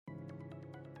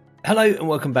Hello and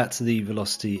welcome back to the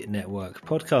Velocity Network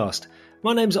podcast.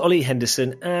 My name's Ollie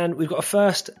Henderson and we've got a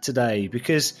first today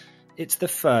because it's the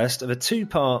first of a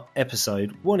two-part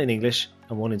episode, one in English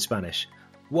and one in Spanish.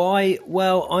 Why?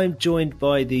 Well, I'm joined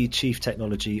by the Chief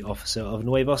Technology Officer of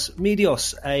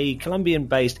Neuvosmedios, a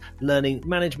Colombian-based learning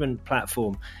management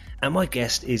platform. And my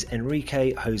guest is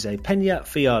Enrique José Peña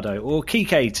Fajardo, or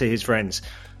Kike to his friends.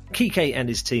 Kike and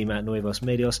his team at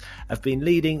Neuvosmedios have been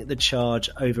leading the charge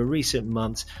over recent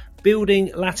months,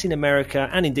 building Latin America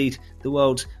and indeed the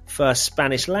world's first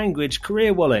Spanish language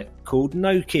career wallet called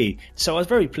Noki. So I was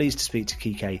very pleased to speak to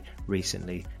Kike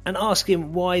recently and ask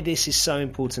him why this is so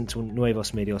important to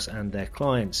Neuvosmedios and their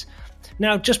clients.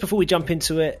 Now, just before we jump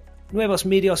into it,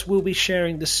 Neuvosmedios will be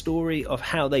sharing the story of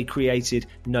how they created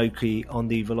Noki on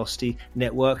the Velocity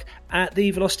Network at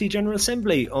the Velocity General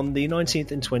Assembly on the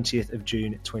 19th and 20th of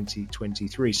June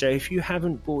 2023. So if you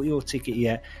haven't bought your ticket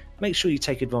yet, make sure you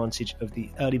take advantage of the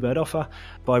early bird offer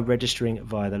by registering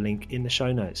via the link in the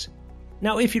show notes.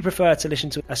 Now, if you prefer to listen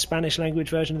to a Spanish language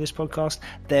version of this podcast,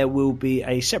 there will be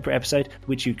a separate episode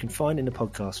which you can find in the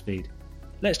podcast feed.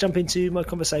 Let's jump into my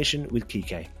conversation with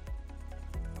Kike.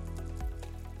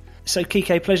 So,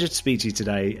 Kike, pleasure to speak to you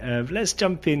today. Let's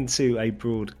jump into a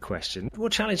broad question.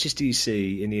 What challenges do you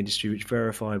see in the industry which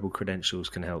verifiable credentials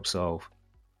can help solve?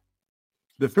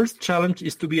 The first challenge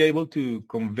is to be able to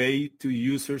convey to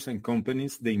users and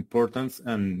companies the importance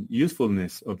and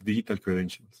usefulness of digital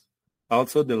credentials.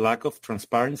 Also, the lack of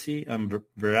transparency and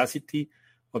veracity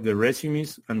of the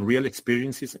resumes and real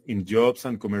experiences in jobs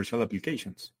and commercial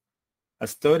applications. A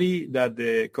study that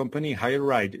the company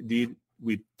HireRight did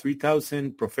with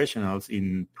 3,000 professionals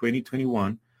in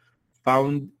 2021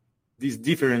 found these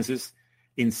differences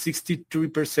in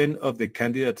 63% of the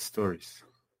candidate stories.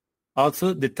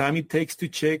 Also, the time it takes to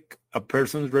check a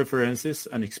person's references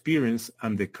and experience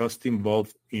and the cost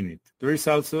involved in it. There is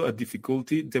also a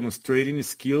difficulty demonstrating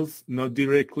skills not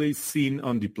directly seen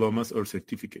on diplomas or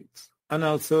certificates. And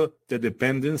also the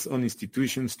dependence on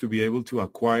institutions to be able to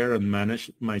acquire and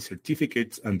manage my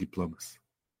certificates and diplomas.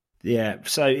 Yeah,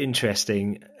 so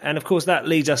interesting. And of course, that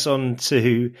leads us on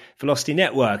to Velocity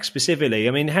Network specifically.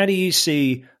 I mean, how do you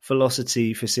see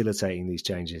Velocity facilitating these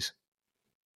changes?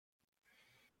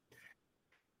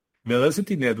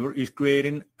 Velocity Network is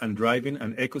creating and driving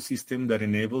an ecosystem that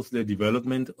enables the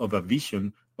development of a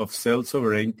vision of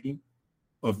self-sovereignty,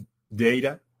 of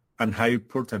data, and higher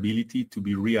portability to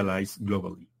be realized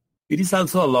globally. It is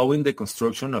also allowing the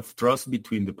construction of trust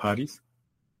between the parties,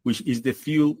 which is the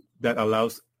fuel that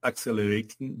allows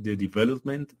accelerating the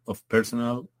development of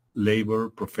personal, labor,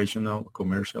 professional,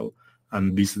 commercial,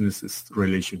 and business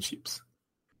relationships.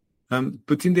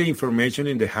 Putting the information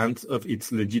in the hands of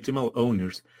its legitimate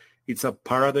owners, it's a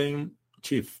paradigm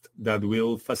shift that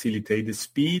will facilitate the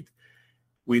speed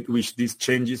with which these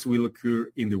changes will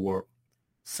occur in the world,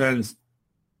 since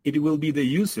it will be the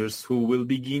users who will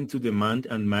begin to demand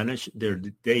and manage their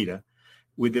data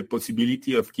with the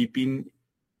possibility of keeping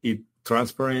it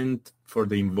transparent for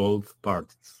the involved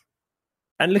parties.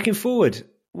 And looking forward,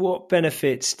 what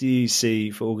benefits do you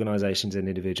see for organizations and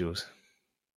individuals?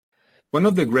 One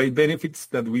of the great benefits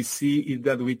that we see is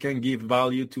that we can give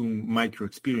value to micro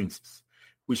experiences,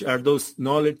 which are those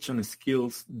knowledge and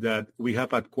skills that we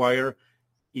have acquired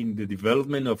in the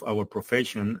development of our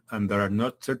profession and that are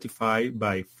not certified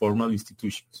by formal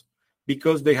institutions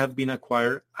because they have been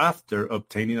acquired after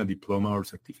obtaining a diploma or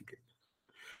certificate.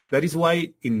 That is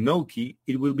why in Noki,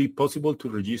 it will be possible to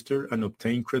register and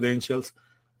obtain credentials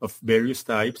of various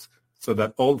types so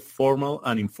that all formal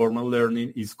and informal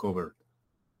learning is covered.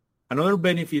 Another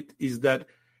benefit is that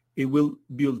it will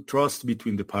build trust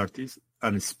between the parties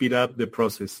and speed up the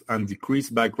process and decrease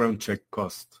background check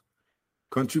costs,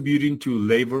 contributing to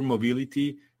labor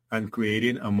mobility and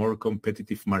creating a more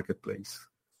competitive marketplace.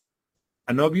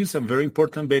 An obvious and very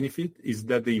important benefit is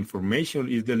that the information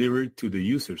is delivered to the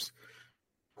users,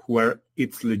 who are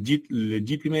its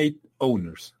legitimate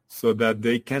owners, so that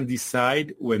they can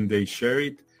decide when they share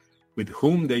it, with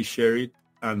whom they share it,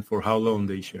 and for how long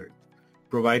they share it,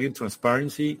 providing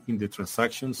transparency in the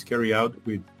transactions carried out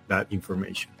with that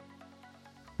information.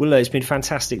 Well, it's been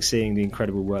fantastic seeing the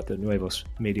incredible work that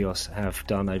Neuvosmedios have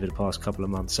done over the past couple of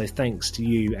months. So thanks to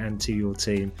you and to your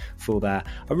team for that.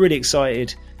 I'm really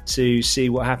excited to see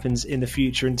what happens in the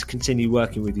future and to continue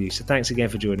working with you. So thanks again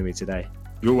for joining me today.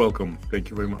 You're welcome. Thank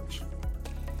you very much.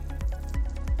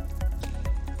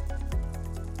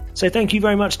 So thank you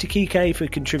very much to Kike for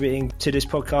contributing to this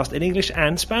podcast in English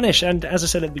and Spanish. And as I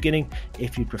said at the beginning,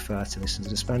 if you prefer to listen to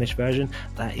the Spanish version,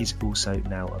 that is also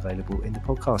now available in the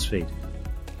podcast feed.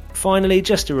 Finally,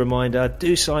 just a reminder,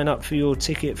 do sign up for your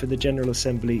ticket for the General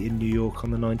Assembly in New York on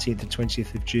the 19th and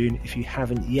 20th of June. If you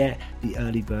haven't yet, the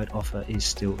early bird offer is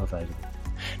still available.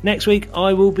 Next week,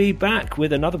 I will be back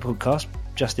with another podcast,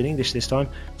 just in English this time,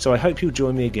 so I hope you'll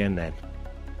join me again then.